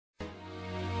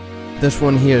This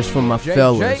one here is for my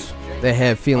fellas that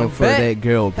have feeling for that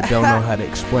girl but don't know how to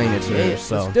explain it to her.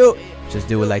 So just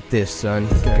do it like this, son.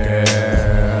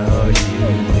 Girl, you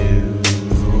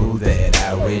knew that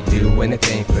I would do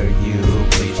anything for you.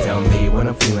 Please tell me when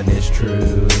I'm feeling is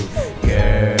true.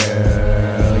 Girl,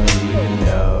 you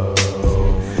know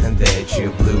that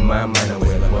you blew my mind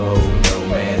away like whoa. No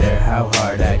matter how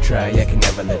hard I try, I can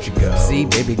never let you go. See,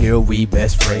 baby girl, we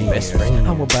best friends.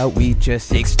 How about we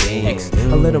just extend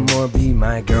a little more, be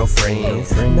my girlfriend.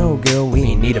 No girl, we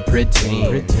ain't need to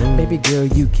pretend. Baby girl,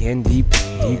 you can depend.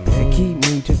 Keep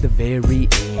me to the very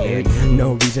end.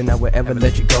 No reason I would ever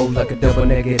let you go like a double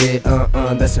negative.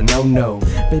 That's a no-no.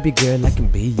 Baby girl, I can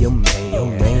be your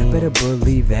man. Better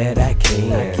believe that I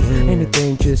can.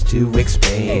 Anything just to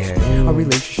expand our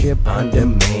relationship on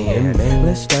demand.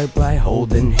 Let's start by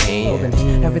holding hands.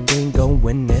 Everything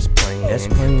going as planned.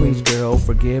 Please, girl,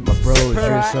 forgive my bros.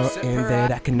 You're something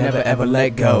that I can never ever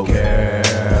let go. Girl,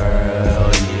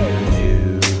 you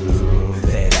knew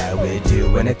that I would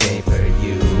do anything for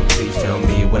you. Please tell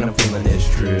me when I'm feeling is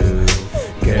true.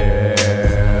 Girl,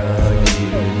 you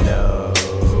know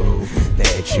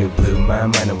that you blew my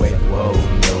mind away. Whoa,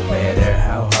 no matter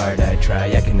how hard I try,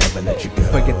 I can never let you go.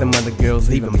 Forget them other girls,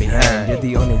 leave them behind. You're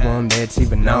the only one that's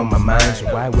even on my mind. So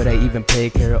why would I even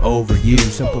pick her over you?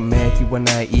 Simple math, you and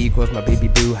I equals my baby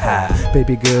boo high.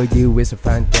 Baby girl, you is a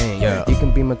fine thing. You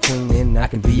can be my queen and I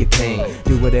can be your king.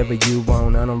 Do whatever you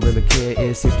want, I don't really care.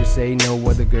 It's if you say no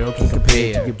other girl can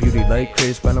compare to your beauty like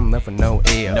Chris, but I'm left with no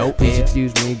air. Please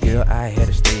excuse me, girl, I had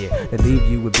to stare. To leave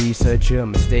you would be such a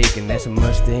mistake, and that's a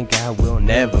mistake I will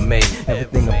never make.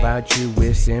 Everything about you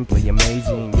is simply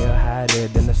amazing. You're hotter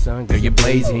than the sun, girl, you're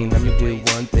blazing. Let me do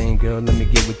one thing, girl, let me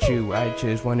get with you. I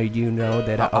just wanted you to know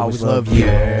that I always love you.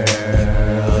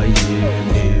 Girl, you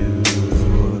knew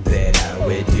that I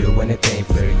would do anything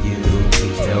for you.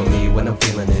 Please tell me when I'm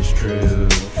feeling is true.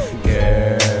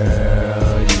 Girl,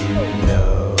 you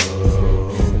know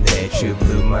that you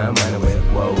blew my mind away.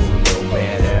 Whoa, no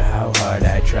matter how hard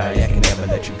I try, I can never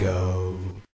let you go.